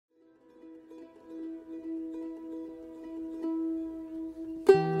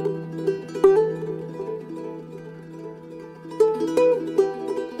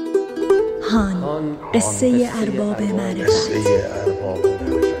قصه ارباب معرفت.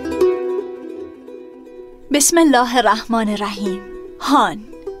 بسم الله الرحمن الرحیم. هان،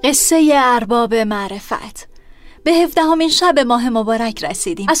 قصه ارباب معرفت. به 17مین شب ماه مبارک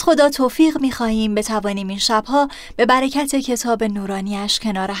رسیدیم. از خدا توفیق می‌خواهیم بتوانیم این شبها به برکت کتاب نورانیش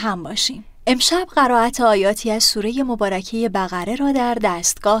کنار هم باشیم. امشب قرائت آیاتی از سوره مبارکه بقره را در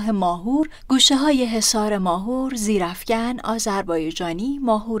دستگاه ماهور، گوشه‌های حصار ماهور، زیرافگن، آذربایجانی،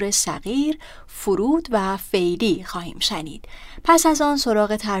 ماهور صغیر، فرود و فیلی خواهیم شنید. پس از آن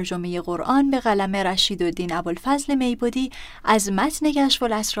سراغ ترجمه قرآن به قلم رشیدالدین ابوالفضل میبودی از متن کشف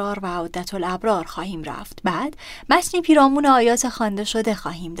الاسرار و عدت الابرار خواهیم رفت. بعد متنی پیرامون آیات خوانده شده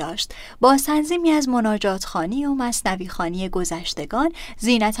خواهیم داشت. با تنظیمی از مناجات خوانی و مثنوی خوانی گذشتگان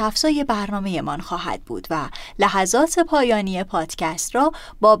زینت افزای برنامه من خواهد بود و لحظات پایانی پادکست را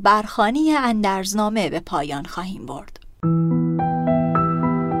با برخوانی اندرزنامه به پایان خواهیم برد.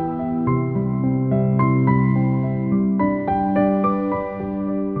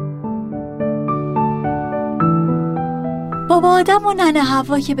 بابا آدم و ننه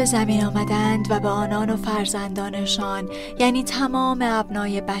حوا که به زمین آمدند و به آنان و فرزندانشان، یعنی تمام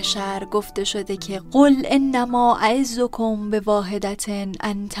ابنای بشر، گفته شده که قل انما اعظکم بواحدة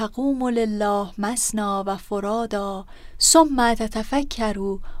ان تقوموا لله مثنی و فرادا ثم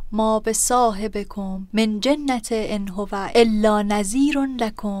تتفکروا ما بصاحبکم من جنة ان هو الا نذیر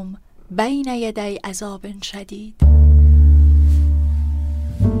لکم بین یدی عذاب شدید.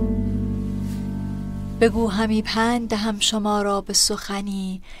 بگو همی پند دهم شما را به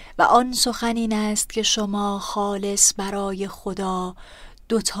سخنی و آن سخن این است که شما خالص برای خدا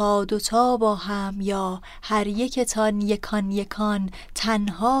دوتا با هم یا هر یکتان یکان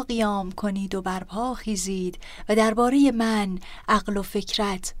تنها قیام کنید و برپا خیزید و درباره من عقل و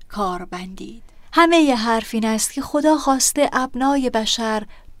فکرت کار بندید. همه ی حرف این است که خدا خواسته ابنای بشر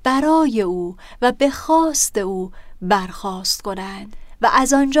برای او و به خواست او برخاست کنند و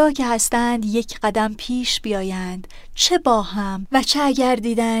از آنجا که هستند یک قدم پیش بیایند، چه با هم و چه اگر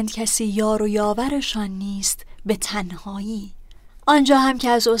دیدند کسی یار و یاورشان نیست به تنهایی. آنجا هم که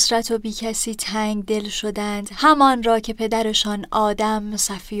از اسرت و بی کسی تنگ دل شدند، همان را که پدرشان آدم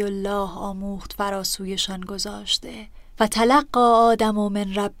صفی الله آموخت فراسویشان گذاشته. و تلقی آدم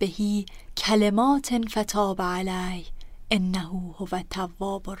من ربه کلمات فتاب علیه انه هو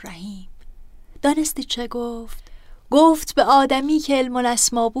التواب الرحیم. دانستی چه گفت؟ گفت به آدمی که علم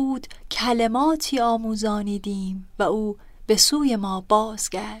الاسما بود کلماتی آموزانیدیم و او به سوی ما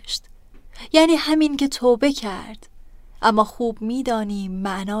بازگشت. یعنی همین که توبه کرد. اما خوب می‌دانیم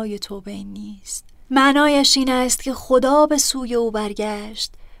معنای توبه این نیست. معنایش این است که خدا به سوی او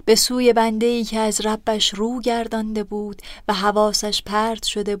برگشت، به سوی بنده‌ای که از ربش رو گردانده بود و حواسش پرت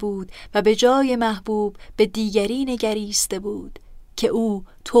شده بود و به جای محبوب به دیگری نگریسته بود، که او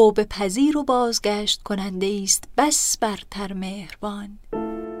توبه پذیر و بازگشت کننده است بس برتر مهربان.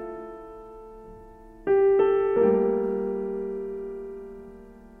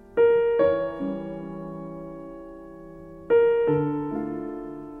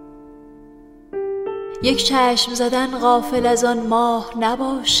 یک چشم زدن غافل از آن ماه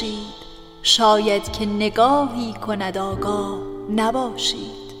نباشید، شاید که نگاهی کند آگاه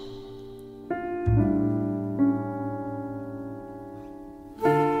نباشید.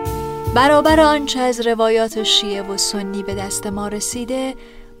 برابر آنچه از روایات شیعه و سنی به دست ما رسیده،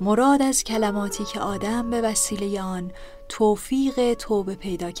 مراد از کلماتی که آدم به وسیله آن توفیق توبه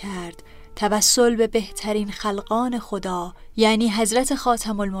پیدا کرد، توسل به بهترین خلقان خدا، یعنی حضرت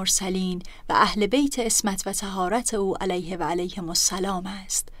خاتم المرسلین و اهل بیت عصمت و طهارت او علیه و علیهم السلام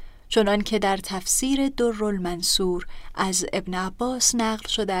است. چنان که در تفسیر در المنصور از ابن عباس نقل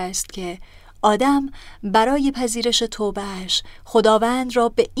شده است که آدم برای پذیرش توبهش خداوند را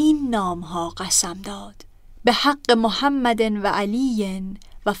به این نامها قسم داد: به حق محمد و علی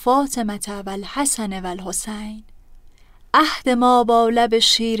و فاطمه و الحسن و الحسین. عهد ما با لب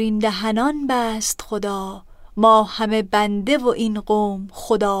شیرین دهنان بست خدا، ما همه بنده و این قوم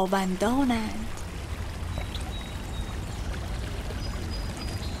خداوندانند.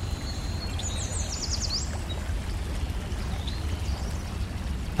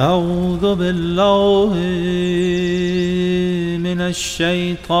 اعوذ بالله من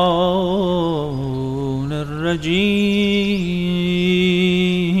الشیطان الرجیم.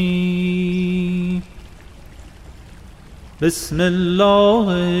 بسم الله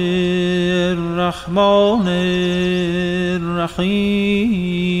الرحمن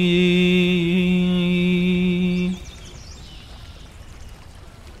الرحیم.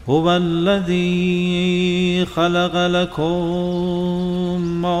 هو الذی خلق لكم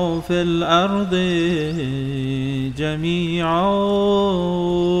ما فی الارض جمیعا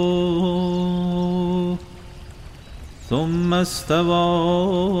ثم استوى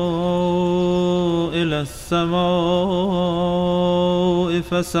إلى السماء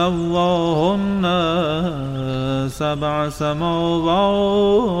فسواهن 7 سماوات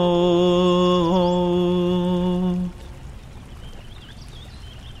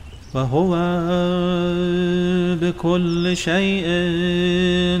وهو بكل شيء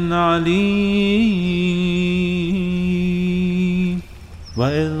عليم.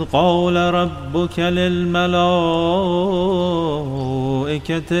 وإذ قال ربك للملائكة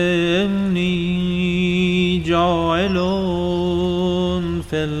إني جاعل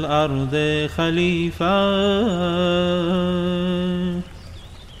في الأرض خليفة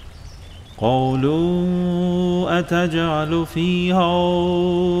قالوا أتجعل فيها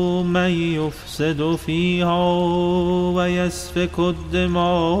من يفسد فيها ويسفك الدماء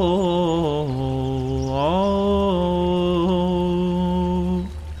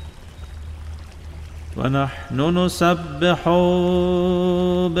ونحن نسبح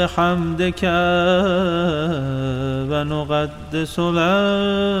بحمدك ونقدس لك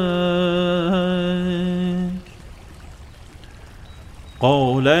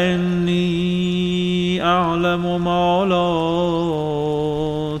قال إني أعلم ما لا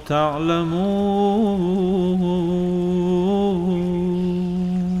تعلمون.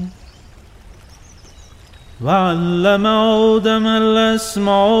 وعلم آدم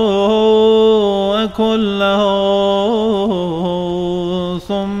الأسماء كلها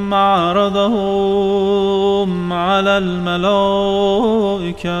ثم عرضهم على الملائكة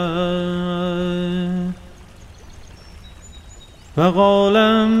فقال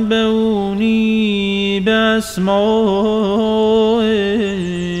أنبئوني بأسماء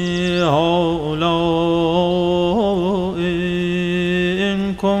هؤلاء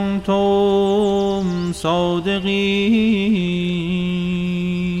إن كنتم صادقين.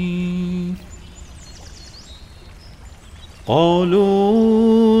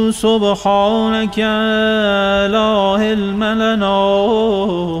 قالوا سبحانك لا علم لنا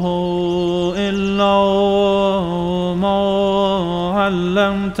إلا ما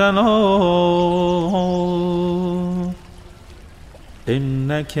علمتنا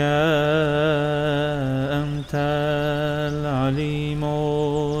إنك أنت العليم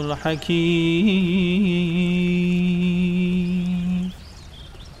الحكيم.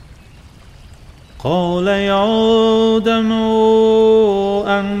 قال يا آدم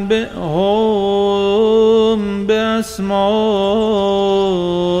أنبئهم بأسمائهم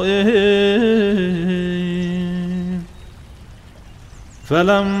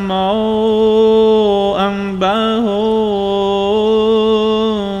فلما أنبأهم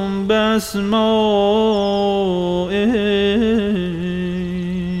بأسمائهم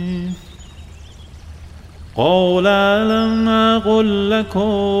قال ألم أقل لكم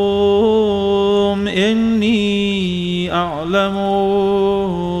إني أعلم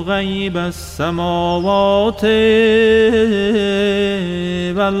غيب السماوات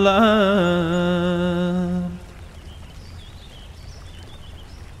والأرض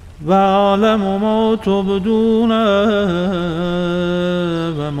وأعلم ما تبدون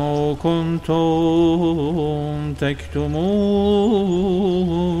وما كنتم تكتمون.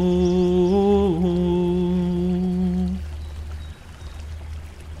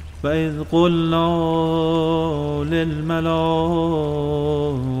 وإذ قلنا للملائكة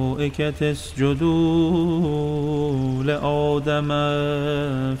اسجدوا لآدم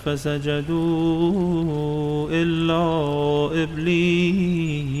فسجدوا إلا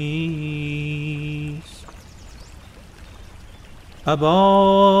إبليس أبى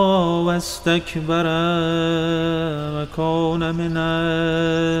واستكبر وكان من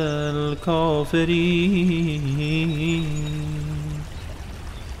الكافرين.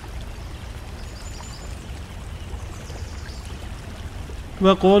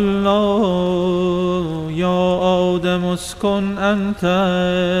 وقلنا يا آدم اسكن أنت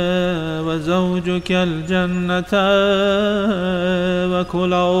وزوجك الجنة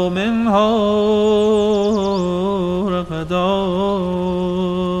وكلا منها رغدا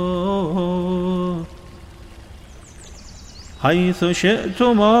حيث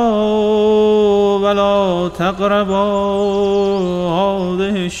شئتما ولا تقربا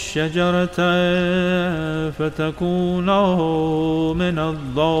هذه الشجرة فتكونا من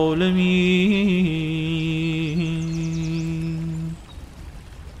الظالمين.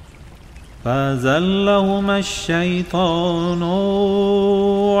 فأزلهما الشيطان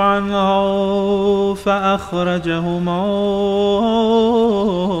عنها فأخرجهما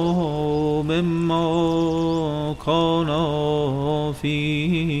مما كانا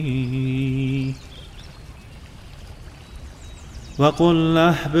فيه وقلنا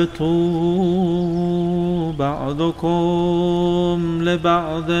اهبطوا بعضكم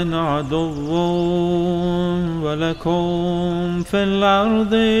لبعض عدو ولكم في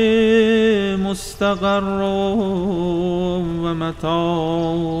الأرض مستقر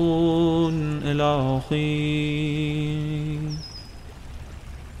ومتاع إلى حين.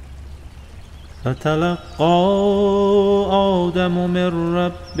 فتلقى آدم من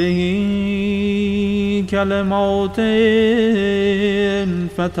ربه كلمات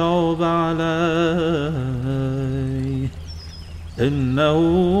فتاب عليه إنه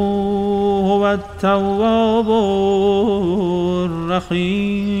هو التواب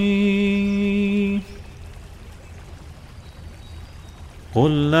الرحيم.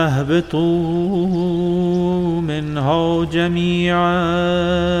 قلنا اهبطوا منها جميعا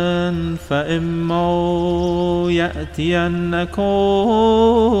فإما يأتينكم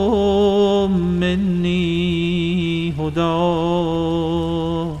مني هدى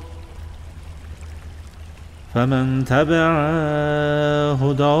فمن تبع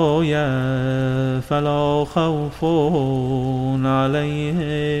هداي فلا خوف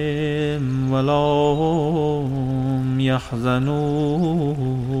عليهم ولا هم يحزنون.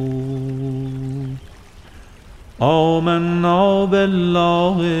 آمنا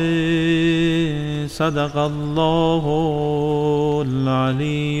بالله صدق الله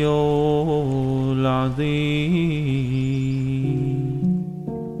العلي العظيم.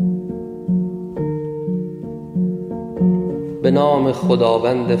 به نام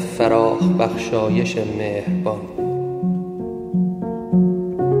خداوند فراخ بخشایش مهربان.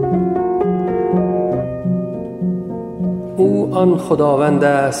 او آن خداوند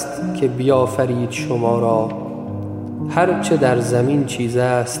است که بیافرید شما را، هرچه در زمین چیز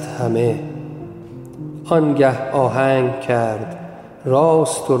است همه. آنگه آهنگ کرد،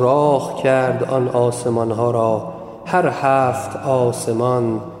 راست و راه کرد آن آسمان ها را، هر 7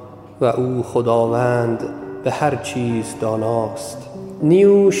 آسمان، و او خداوند به هر چیز داناست.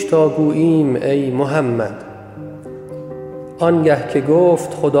 نیوش تا گوییم ای محمد. آنگه که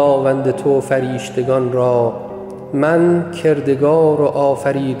گفت خداوند تو فرشتگان را، من کردگار و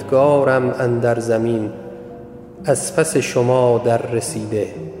آفریدگارم اندر زمین، از پس شما در رسیده.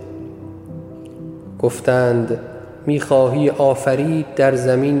 گفتند میخواهی آفرید در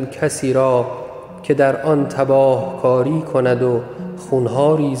زمین کسی را که در آن تباه کاری کند و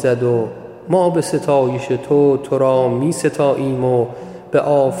خونها ریزد و ما به ستایش تو را می ستاییم و به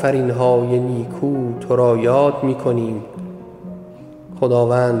آفرینهای نیکو تو را یاد می کنیم.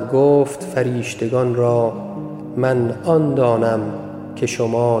 خداوند گفت فرشتگان را، من آن دانم که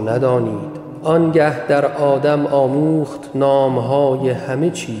شما ندانید. آنگه در آدم آموخت نامهای همه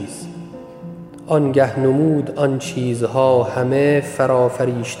چیز. آنگه نمود آن چیزها همه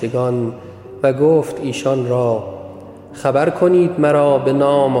فرافریشتگان و گفت ایشان را، خبر کنید مرا به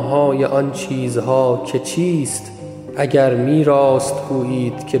نامهای آن چیزها که چیست، اگر می راست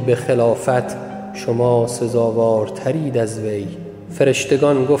گویید که به خلافت شما سزاوارترید از وی.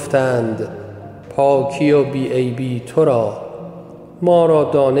 فرشتگان گفتند پاکی و بی عیبی تو را، ما را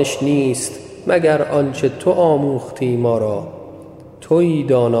دانش نیست مگر آنچه تو آموختی ما را. تویی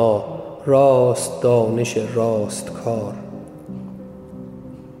دانا، راست دانش راست کار.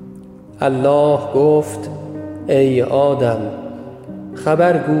 الله گفت ای آدم،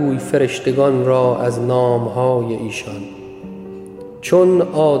 خبرگوی فرشتگان را از نامهای ایشان. چون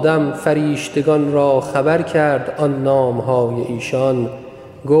آدم فرشتگان را خبر کرد آن نامهای ایشان،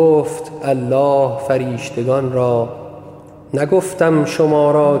 گفت الله فرشتگان را، نگفتم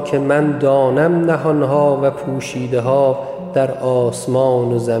شما را که من دانم نهانها و پوشیده ها در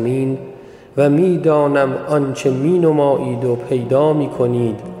آسمان و زمین و می دانم آنچه می نمایید و پیدا می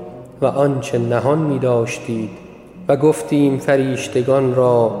کنید و آنچه نهان می داشتید. و گفتیم فرشتگان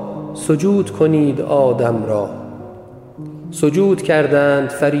را سجود کنید آدم را. سجود کردند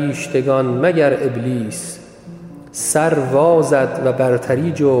فرشتگان مگر ابلیس، سر وازد و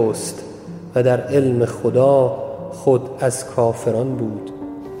برتری جست و در علم خدا خود از کافران بود.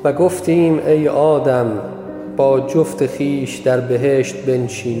 و گفتیم ای آدم، با جفت خیش در بهشت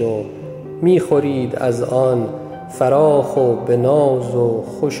بنشین و میخورید از آن فراخ و به ناز و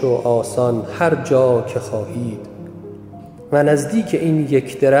خوش و آسان هر جا که خواهید. و نزدیک این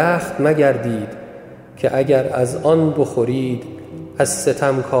یک درخت مگردید که اگر از آن بخورید از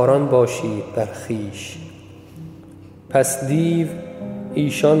ستمکاران باشید در خویش. پس دیو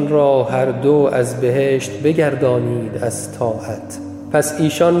ایشان را هر دو از بهشت بگردانید از طاعت. پس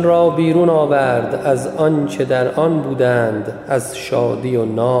ایشان را بیرون آورد از آنچه در آن بودند از شادی و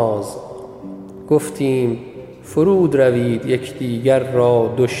ناز. گفتیم فرود روید یکدیگر را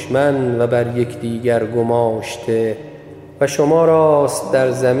دشمن و بر یکدیگر گماشته و شما راست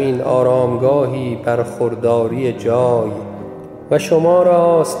در زمین آرامگاهی برخورداری جای و شما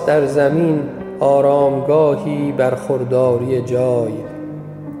راست در زمین آرامگاهی برخورداری جای.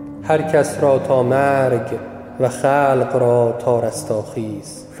 هر کس را تا مرگ و خلق را تا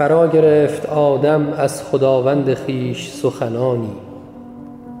رستاخیز. فرا گرفت آدم از خداوند خویش سخنانی،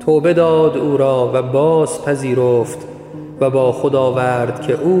 توبه داد او را و باز پذیرفت و با خود آورد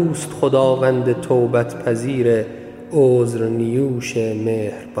که اوست خداوند توبت پذیر عذر نیوش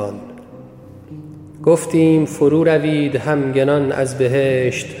مهربان. گفتیم فرو روید همگنان از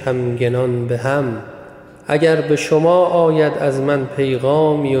بهشت همگنان به هم. اگر به شما آید از من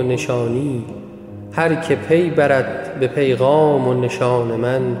پیغامی و نشانی، هر که پی برد به پیغام و نشان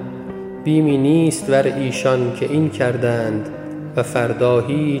من، بیمی نیست ور ایشان که این کردند و فردا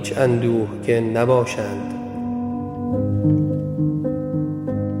هیچ اندوهگن نباشند.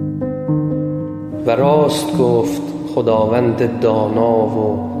 و راست گفت خداوند دانا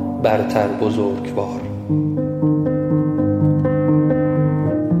و برتر بزرگوار.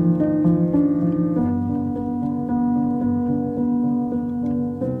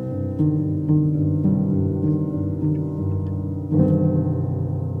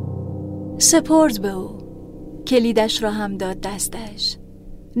 سپرد به او، کلیدش را هم داد دستش،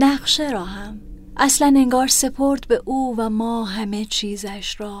 نقشه را هم. اصلا انگار سپرد به او و ما همه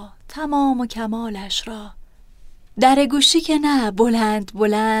چیزش را، تمام و کمالش را. در گوشی که نه، بلند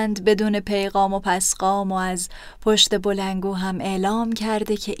بلند بدون پیغام و پسقام و از پشت بلنگو هم اعلام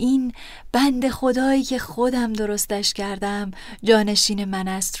کرده که این بند خدایی که خودم درستش کردم جانشین من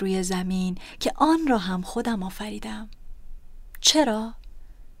است روی زمین، که آن را هم خودم آفریدم. چرا؟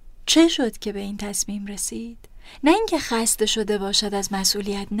 چه شد که به این تصمیم رسید؟ نه اینکه خسته شده باشد از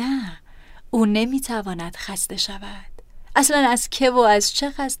مسئولیت، نه، او نمیتواند خسته شود. اصلا از که و از چه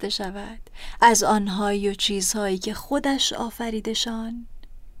خسته شود؟ از آنهایی و چیزهایی که خودش آفریدشان؟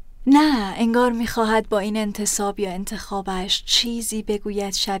 نه، انگار میخواهد با این انتصاب یا انتخابش چیزی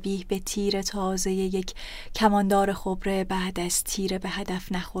بگوید شبیه به تیر تازه یک کماندار خبره بعد از تیر به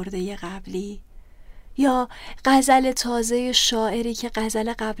هدف نخورده قبلی، یا غزل تازه شاعری که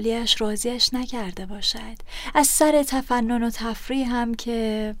غزل قبلیش راضیش نکرده باشد، از سر تفنن و تفریح هم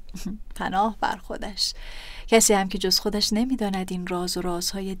که پناه بر خودش. کسی هم که جز خودش نمیداند این راز و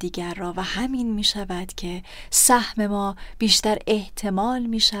رازهای دیگر را، و همین می شود که سهم ما بیشتر احتمال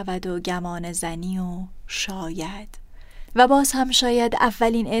می شود و گمان زنی و شاید. و باز هم شاید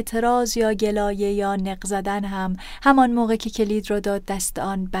اولین اعتراض یا گلایه یا نق زدن هم همان موقع که کلید را داد دست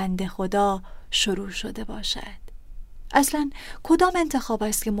آن بنده خدا شروع شده باشد. اصلا کدام انتخاب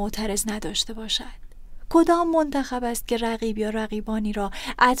است که معترض نداشته باشد؟ کدام منتخب است که رقیب یا رقیبانی را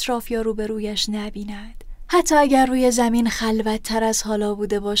اطراف یا روبرویش نبیند؟ حتی اگر روی زمین خلوت تر از حالا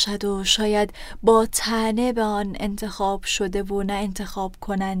بوده باشد و شاید با طعنه به آن انتخاب شده و نه انتخاب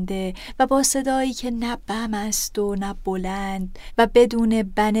کننده، و با صدایی که نه بم است و نه بلند و بدون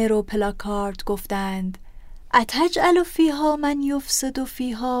بنر و پلاکارد گفتند اتجعل فیها من یفسد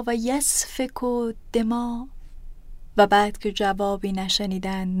فیها و یسفک دما. و بعد که جوابی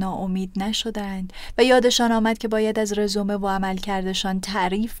نشنیدند ناامید نشدند و یادشان آمد که باید از رزومه و عملکردشان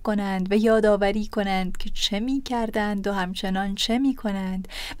تعریف کنند و یادآوری کنند که چه می کردند و همچنان چه می کنند،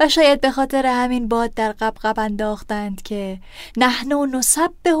 و شاید به خاطر همین باد در قبقب انداختند که نحن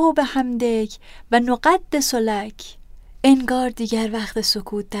نسبح بحمدک و نقدس لک. انگار دیگر وقت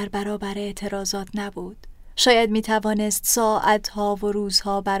سکوت در برابر اعتراضات نبود. شاید می توانست ساعتها و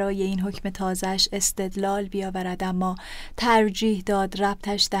روزها برای این حکم تازه‌اش استدلال بیاورد، اما ترجیح داد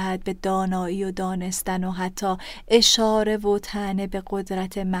ربطش دهد به دانایی و دانستن و حتی اشاره و طعنه به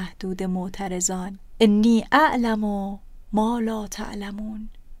قدرت محدود معترضان. انی اعلم ما لا تعلمون.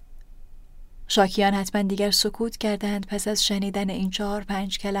 شاکیان حتما دیگر سکوت کردند پس از شنیدن این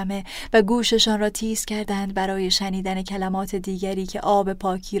 4-5 کلمه و گوششان را تیز کردند برای شنیدن کلمات دیگری که آب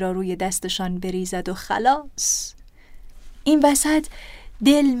پاکی را روی دستشان بریزد و خلاص. این وسط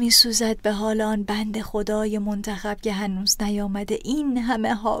دل می سوزد به حال آن بند خدای منتخب که هنوز نیامده این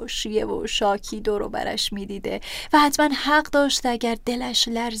همه حاشیه و شاکی دور و برش می دیده و حتما حق داشته اگر دلش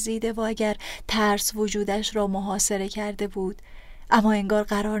لرزیده و اگر ترس وجودش را محاصره کرده بود. اما انگار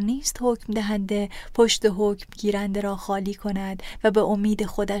قرار نیست حکم دهنده پشت حکم گیرنده را خالی کند و به امید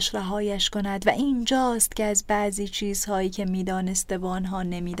خودش رهایش کند، و اینجاست که از بعضی چیزهایی که میدانسته و آنها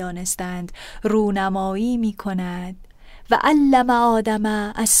نمیدانستند رونمایی می کند. و علم آدم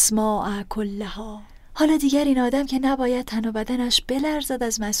اسماء کلها. حالا دیگر این آدم که نباید تن و بدنش بلرزد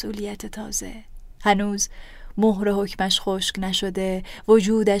از مسئولیت تازه. هنوز مهر حکمش خشک نشده،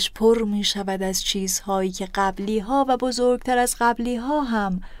 وجودش پر می شود از چیزهایی که قبلی ها و بزرگتر از قبلی ها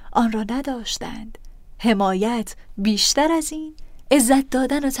هم آن را نداشتند. حمایت بیشتر از این؟ عزت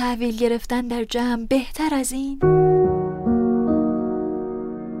دادن و تحویل گرفتن در جمع بهتر از این؟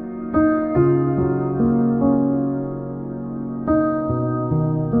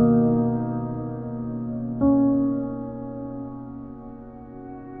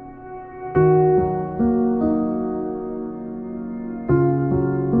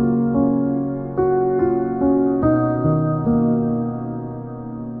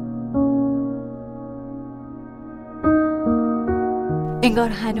 انگار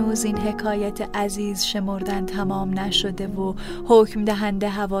هنوز این حکایت عزیز شمردن تمام نشده و حکم دهنده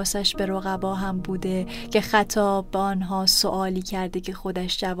حواسش به رقبا هم بوده که خطاب به آنها سوالی کرده که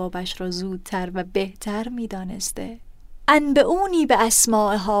خودش جوابش را زودتر و بهتر می‌دانسته. انبئونی به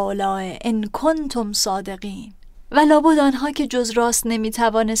اسماء هؤلاء ان کنتم صادقین. و لابد آنها که جز راست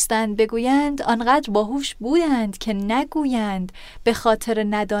نمیتوانستند بگویند آنقدر باهوش بودند که نگویند به خاطر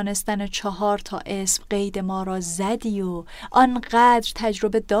ندانستن 4 اسم قید ما را زدی و آنقدر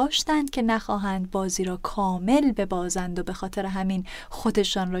تجربه داشتند که نخواهند بازی را کامل ببازند و به خاطر همین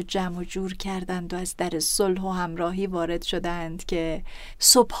خودشان را جمع و جور کردند و از در صلح و همراهی وارد شدند که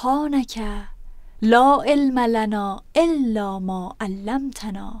سبحانک لا علم لنا الا ما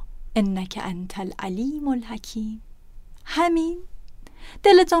علمتنا انک انت العلیم الحکیم. همین؟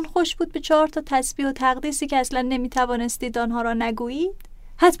 دلتان خوش بود به 4 تسبیح و تقدیسی که اصلا نمیتوانستید آنها را نگویید؟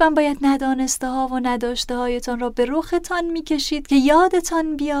 حتما باید ندانسته ها و نداشته هایتان را به رختان میکشید که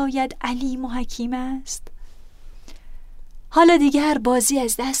یادتان بیاید علیم و حکیم است. حالا دیگر بازی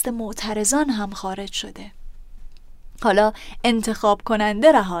از دست معترضان هم خارج شده. حالا انتخاب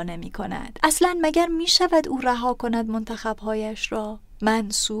کننده رها نمی کند. اصلا مگر می شود او رها کند منتخبهایش را،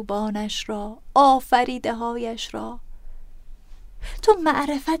 منصوبانش را، آفریده هایش را؟ تو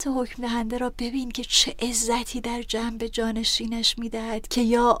معرفت حکم دهنده را ببین که چه عزتی در جنب جانشینش می دهد که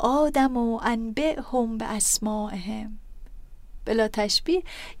یا آدم و انبئهم به اسمائهم. بلا تشبیه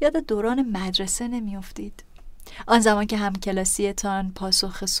یاد دوران مدرسه نمی افتید؟ آن زمان که هم کلاسیتان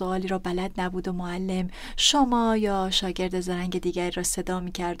پاسخ سوالی را بلد نبود و معلم شما یا شاگرد زرنگ دیگری را صدا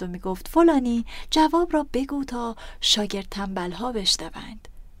می کرد و می گفت فلانی جواب را بگو تا شاگرد تنبلها بشنوند.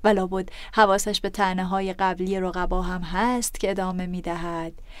 و لابد حواسش به طعنه های قبلی رقبا هم هست که ادامه می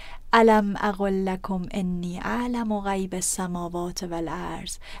دهد الم اقل لکم انی اعلم غیب السماوات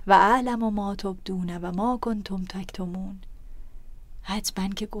والارض و اعلم ما تبدون و ما کنتم تکتمون. حتما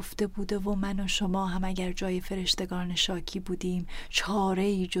که گفته بوده و من و شما هم اگر جای فرشتگان شاکی بودیم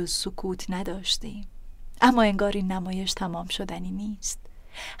چاره‌ای جز سکوت نداشتیم. اما انگار این نمایش تمام شدنی نیست.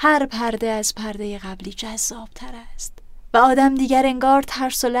 هر پرده از پرده قبلی جذاب‌تر است و آدم دیگر انگار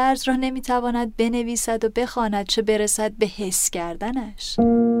ترس و لرز را نمیتواند بنویسد و بخواند چه برسد به حس کردنش.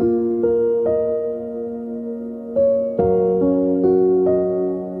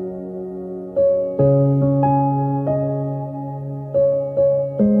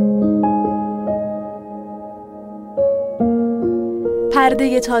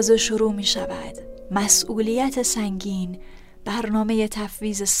 پرده تازه شروع می شود. مسئولیت سنگین، برنامه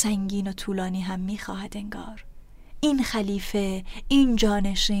تفویض سنگین و طولانی هم می خواهد انگار. این خلیفه، این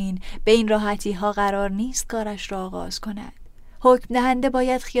جانشین به این راحتی ها قرار نیست کارش را آغاز کند. حکم دهنده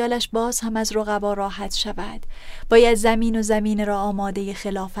باید خیالش باز هم از رقبا راحت شود. باید زمین و زمین را آماده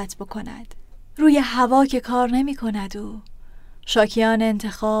خلافت بکند. روی هوا که کار نمی کند او. شاکیان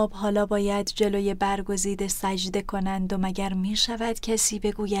انتخاب حالا باید جلوی برگزیده سجده کنند و مگر می شود کسی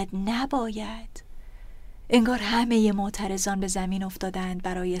بگوید نباید؟ انگار همه معترضان به زمین افتادند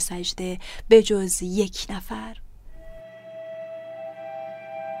برای سجده به جز 1 نفر.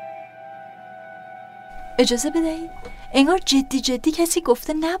 اجازه بدهید، انگار جدی جدی کسی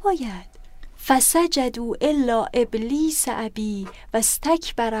گفته نباید. فسجدوا الا ابلیس ابی و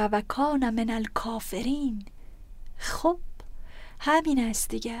استکبر و کان من الکافرین. خب همین است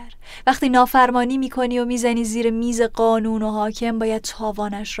دیگر. وقتی نافرمانی میکنی و میزنی زیر میز قانون و حاکم باید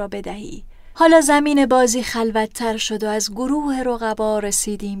تاوانش را بدهی. حالا زمین بازی خلوت‌تر شد و از گروه رقبا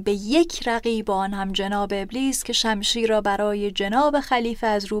رسیدیم به 1 رقیب، آن هم جناب ابلیس که شمشیر را برای جناب خلیفه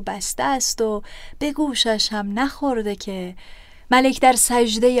از رو بسته است و به گوشش هم نخورده که ملک در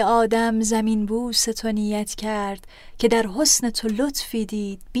سجده آدم زمین بوس تو نیت کرد که در حسن تو لطفی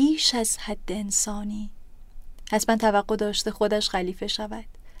دید بیش از حد انسانی. حتما توقع داشته خودش خلیفه شود.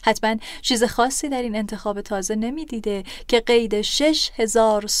 حتما چیز خاصی در این انتخاب تازه نمیدیده که قید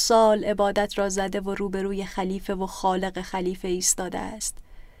 6000 سال عبادت را زده و روبروی خلیفه و خالق خلیفه ایستاده است.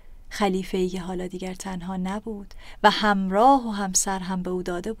 خلیفه‌ای که حالا دیگر تنها نبود و همراه و همسر هم به او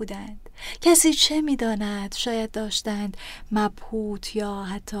داده بودند. کسی چه می‌داند، شاید داشتند مبهوت یا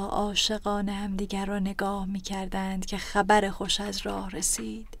حتی عاشقانه هم دیگر را نگاه می‌کردند که خبر خوش از راه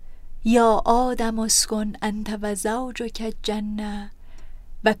رسید. یا آدم اسکن انت و زوجک الجنه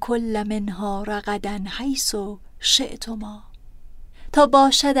و کل منها رغدا حیث شئتما. تا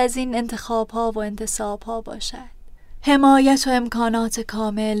باشد از این انتخاب‌ها و انتصاب‌ها باشد. حمایت و امکانات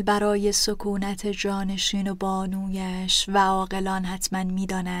کامل برای سکونت جانشین و بانویش و عاقلان حتما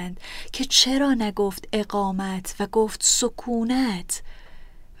می‌دانند که چرا نگفت اقامت و گفت سکونت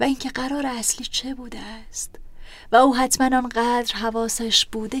و اینکه قرار اصلی چه بوده است و او حتما آنقدر حواسش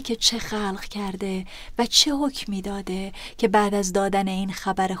بوده که چه خلق کرده و چه حکمی داده که بعد از دادن این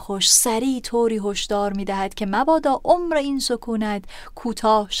خبر خوش سریع طوری هشدار می‌دهد که مبادا عمر این سکونت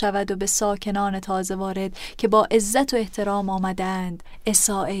کوتاه شود و به ساکنان تازه وارد که با عزت و احترام آمدند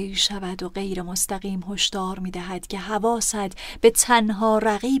اساءه‌ای شود و غیر مستقیم هشدار می‌دهد که حواست به تنها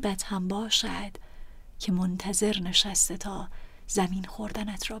رقیبت هم باشد که منتظر نشسته تا زمین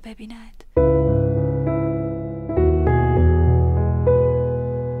خوردنت را ببیند.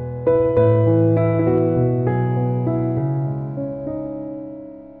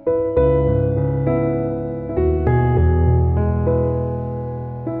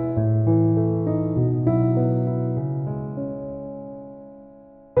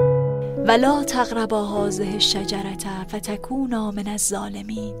 ولا تقربا هذه الشجرة فتکونا من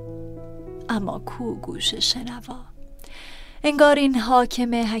الظالمین. اما کو گوش شنوا؟ انگار این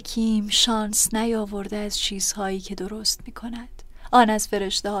حاکم حکیم شانس نیاورده از چیزهایی که درست می کند. آن از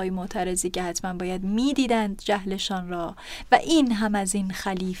فرشته های معترضی که حتما باید می دیدند جهلشان را و این هم از این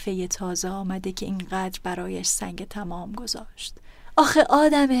خلیفه تازه آمده که اینقدر برایش سنگ تمام گذاشت. آخه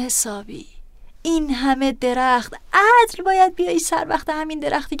آدم حسابی، این همه درخت، عدل باید بیایی سر وقت همین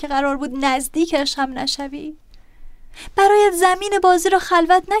درختی که قرار بود نزدیکش هم نشوی؟ برایت زمین بازی را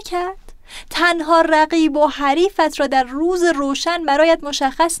خلوت نکرد؟ تنها رقیب و حریفت را در روز روشن برایت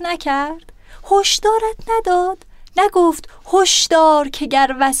مشخص نکرد؟ هشدارت نداد؟ نگفت هشدار که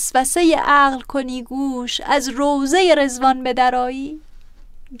گر وسوسه عقل کنی گوش از روضه رضوان بدرایی؟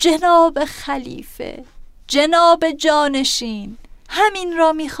 جناب خلیفه، جناب جانشین، همین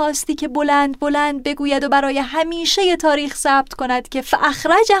را می‌خواستی که بلند بلند بگوید و برای همیشه تاریخ ثبت کند که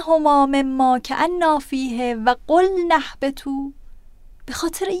فاخرجهما مما کأن فیه و قلنا اهبطوا؟ به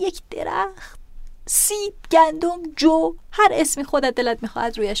خاطر یک درخت، سیب، گندم، جو، هر اسمی خودت دلت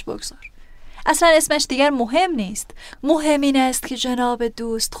می‌خواهد رویش بگذار. اصلا اسمش دیگر مهم نیست. مهم این است که جناب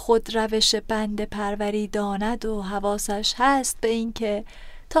دوست خود روش بنده پروری داند و حواسش هست به این که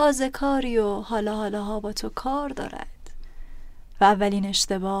تازه کاری و حالا با تو کار دارد و اولین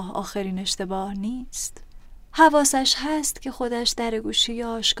اشتباه آخرین اشتباه نیست. حواسش هست که خودش در گوشی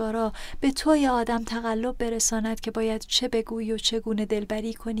آشکارا به توی آدم تقلب برساند که باید چه بگویی و چگونه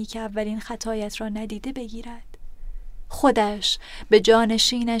دلبری کنی که اولین خطایت را ندیده بگیرد. خودش به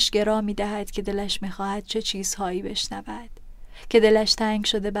جانشینش گرا می دهد که دلش می خواهد چه چیزهایی بشنود، که دلش تنگ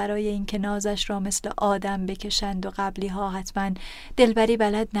شده برای اینکه نازش را مثل آدم بکشند و قبلی ها حتما دلبری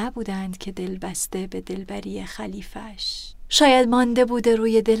بلد نبودند که دل بسته به دلبری خلیفش. شاید مانده بوده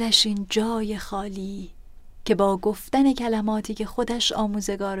روی دلش این جای خالی که با گفتن کلماتی که خودش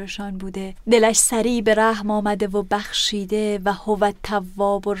آموزگارشان بوده دلش سریع به رحم آمده و بخشیده و هو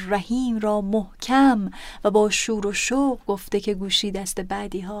التواب الرحیم را محکم و با شور و شوق گفته که گوشی دست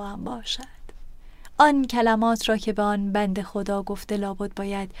بعدی ها هم باشد. آن کلمات را که به آن بنده خدا گفته لابد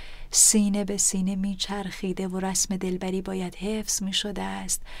باید سینه به سینه می چرخیده و رسم دلبری باید حفظ می شده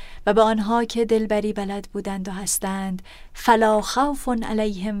است و به آنها که دلبری بلد بودند و هستند فلا خوف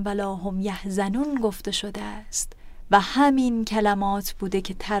علیهم ولا هم یحزنون گفته شده است و همین کلمات بوده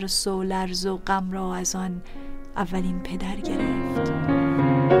که ترس و لرز و غم را از آن اولین پدر گرفت.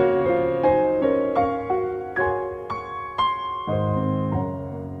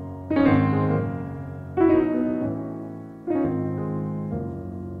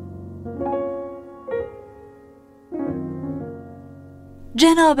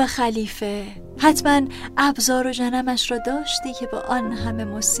 جناب خلیفه، حتما ابزار و جنمش را داشتی که با آن همه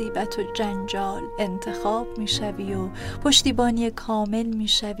مصیبت و جنجال انتخاب میشوی و پشتیبانی کامل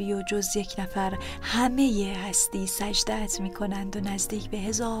میشوی و جز یک نفر همه هستی سجدت میکنند و نزدیک به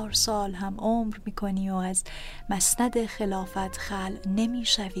 1000 سال هم عمر میکنی و از مسند خلافت خلع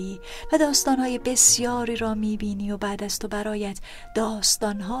نمیشوی و داستانهای بسیاری را میبینی و بعد از تو برایت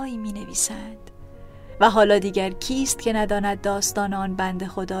داستانهایی مینویسند. و حالا دیگر کیست که نداند داستان آن بنده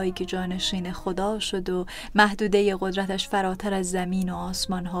خدایی که جانشین خدا شد و محدوده قدرتش فراتر از زمین و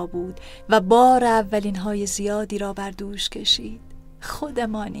آسمان ها بود و بار اولین های زیادی را بر دوش کشید.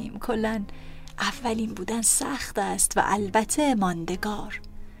 خودمانیم. کلن اولین بودن سخت است و البته ماندگار.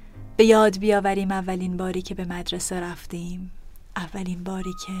 به یاد بیاوریم اولین باری که به مدرسه رفتیم، اولین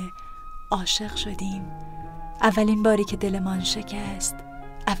باری که عاشق شدیم، اولین باری که دلمان شکست،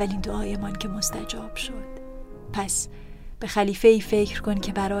 اولین دعایمان که مستجاب شد. پس به خلیفه ای فکر کن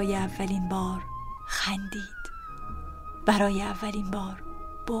که برای اولین بار خندید، برای اولین بار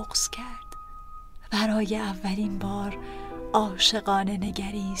بغض کرد، برای اولین بار عاشقانه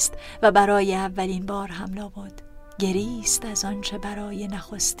نگریست و برای اولین بار هم لابد گریست از آنچه برای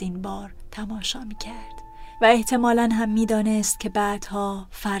نخستین بار تماشا می کرد و احتمالاً هم می دانست که بعدها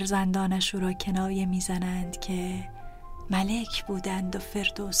فرزندانش او را کنایه می زنند که ملک بودند و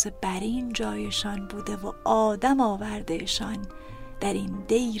فردوس برین جایشان بوده و آدم آوردهشان در این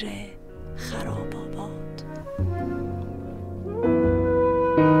دیر خراب آباد.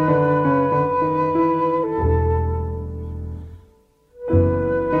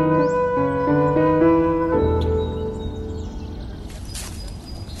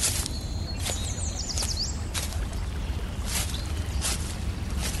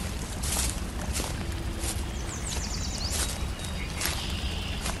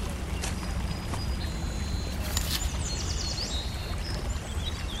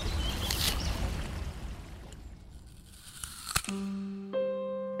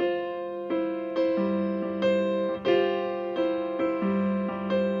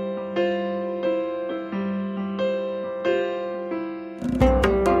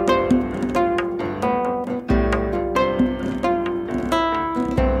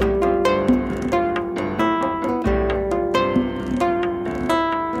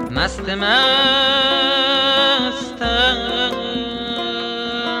 مستم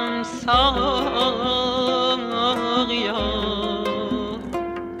ساقیا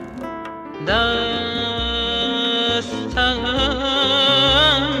دستم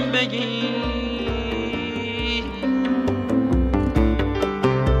بگیر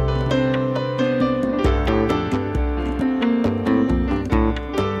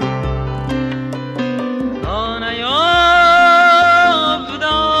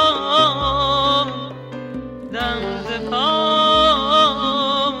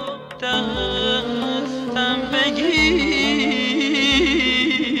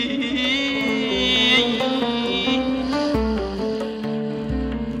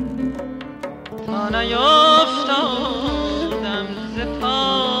نیافتادم ز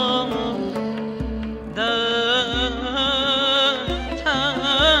پا دستم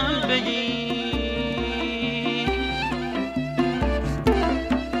بگیر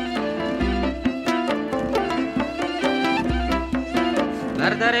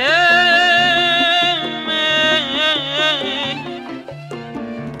بر در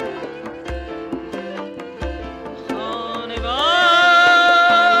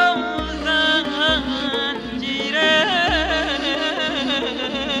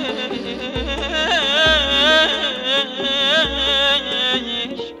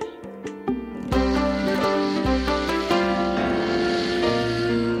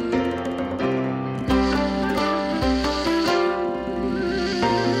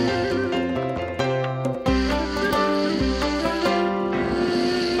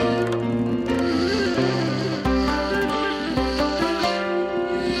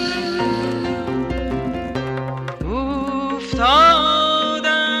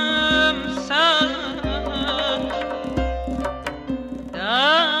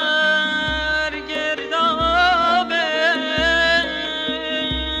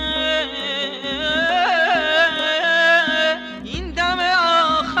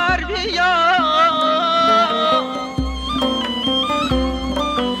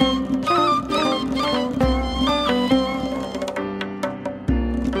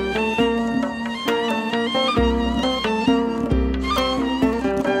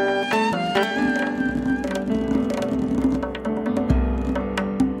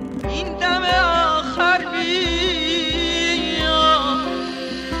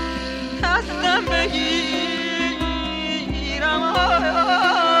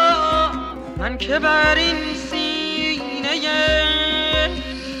من که بر این سینه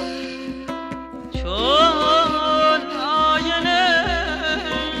چون آینه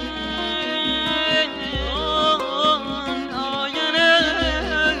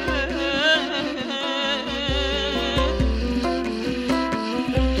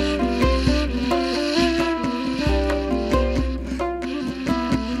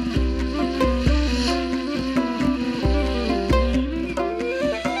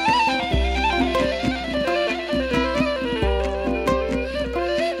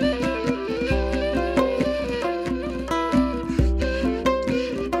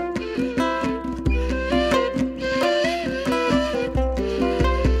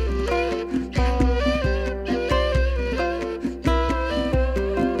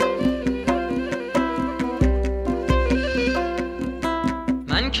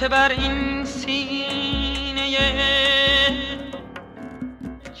که بر این سینه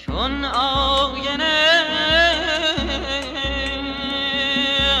چون آینه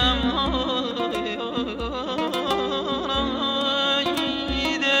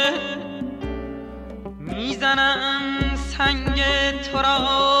میزنم سنگ تو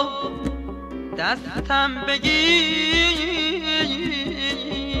را دستم بگیر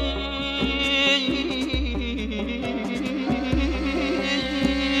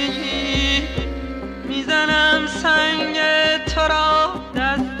میزنم سنگ تو را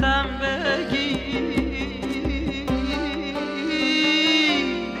دستم بگیر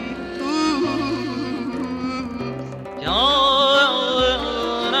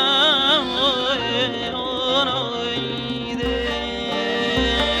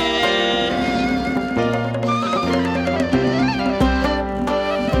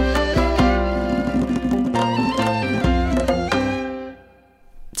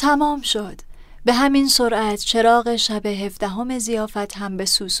تمام شد. به همین سرعت چراغ شب هفدهم ضیافت هم به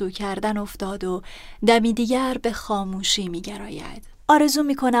سوسو کردن افتاد و دمی دیگر به خاموشی می گراید. آرزو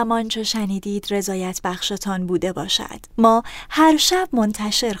می کنم آنچه شنیدید رضایت بخشتان بوده باشد. ما هر شب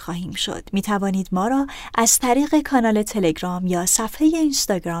منتشر خواهیم شد. می توانید ما را از طریق کانال تلگرام یا صفحه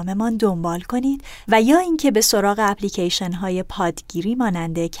اینستاگراممان دنبال کنید و یا اینکه به سراغ اپلیکیشن های پادگیری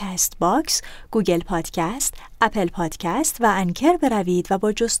مانند کست باکس، گوگل پادکست، اپل پادکست و انکر بروید و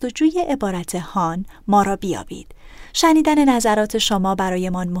با جستجوی عبارت هان ما را بیابید. شنیدن نظرات شما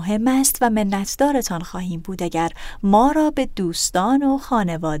برایمان مهم است و منتدارتان خواهیم بود اگر ما را به دوستان و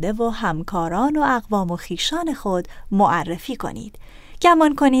خانواده و همکاران و اقوام و خویشان خود معرفی کنید.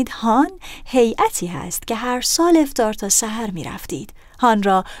 گمان کنید هان هیئتی هست که هر سال افطار تا سحر می رفتید. هان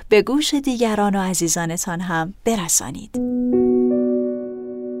را به گوش دیگران و عزیزانتان هم برسانید.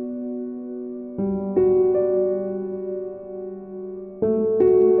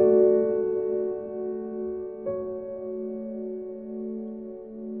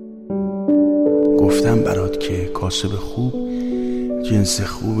 گفتم برات که کاسب خوب جنس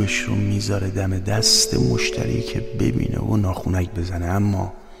خوبش رو میذاره دم دست مشتری که ببینه و ناخونک بزنه،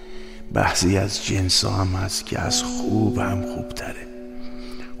 اما بحثی از جنس هم هست که از خوب هم خوبتره.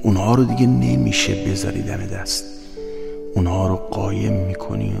 اونها رو دیگه نمیشه بذاری دم دست، اونها رو قایم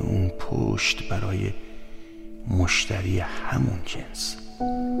میکنی اون پشت برای مشتری همون جنس.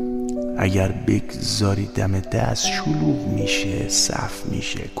 اگر بگذاری دم دست شلوغ میشه، صف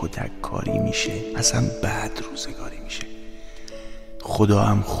میشه، کتک کاری میشه، اصلا بد روزگاری میشه. خدا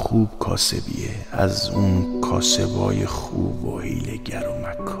هم خوب کاسبیه، از اون کاسبای خوب و حیله‌گر و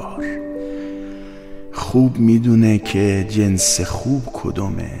مکار. خوب میدونه که جنس خوب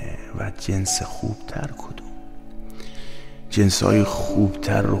کدومه و جنس خوبتر کدوم. جنسای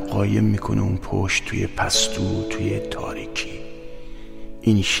خوبتر رو قایم میکنه اون پشت توی پستو، توی تاریکی.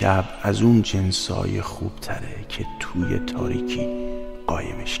 این شب از اون جنسای خوبتره که توی تاریکی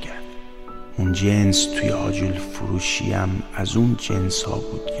قایمش کرد. اون جنس توی آجیل فروشی هم از اون جنس ها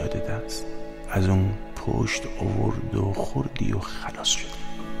بود، یادت است؟ از اون پشت آورد و خوردی و خلاص شد.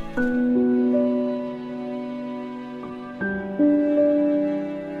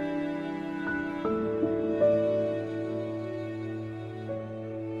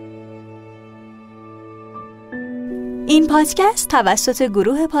 این پادکست توسط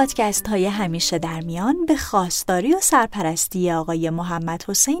گروه پادکست های همیشه در میان به خواستاری و سرپرستی آقای محمد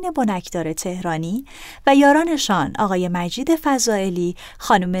حسین بنکدار تهرانی و یارانشان آقای مجید فضائلی،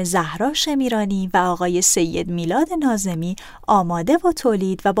 خانم زهرا شمیرانی و آقای سید میلاد ناظمی آماده و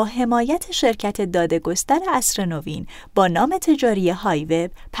تولید و با حمایت شرکت داده‌گستر عصر نوین با نام تجاری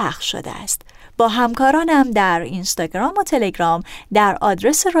هایوب پخش شده است. با همکارانم در اینستاگرام و تلگرام در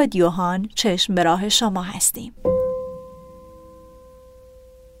آدرس رادیو هان چشم به راه شما هستیم.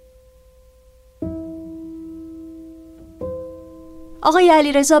 آقای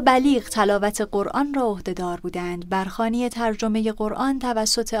علیرضا بلیغ تلاوت قرآن را عهده‌دار بودند. برخوانی ترجمه قرآن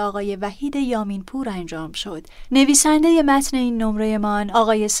توسط آقای وحید یامینپور انجام شد. نویسنده متن این نمره‌مان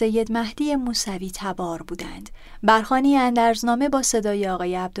آقای سید مهدی موسوی تبار بودند. برخوانی اندرزنامه با صدای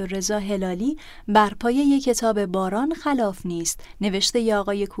آقای عبدالرضا هلالی بر پایه کتاب باران خلاف نیست نوشته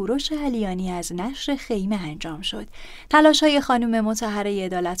آقای کوروش علیانی از نشر خیمه انجام شد. تلاش‌های خانم مطهره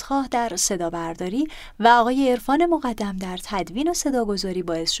عدالتخواه در صدا برداری و آقای عرفان مقدم در تدوین و صداگذاری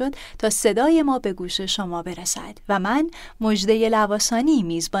باعث شد تا صدای ما به گوش شما برسد و من مژده لواسانی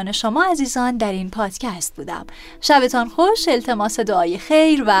میزبان شما عزیزان در این پادکست بودم. شبتان خوش، التماس دعای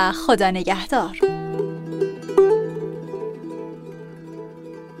خیر و خدا نگهدار.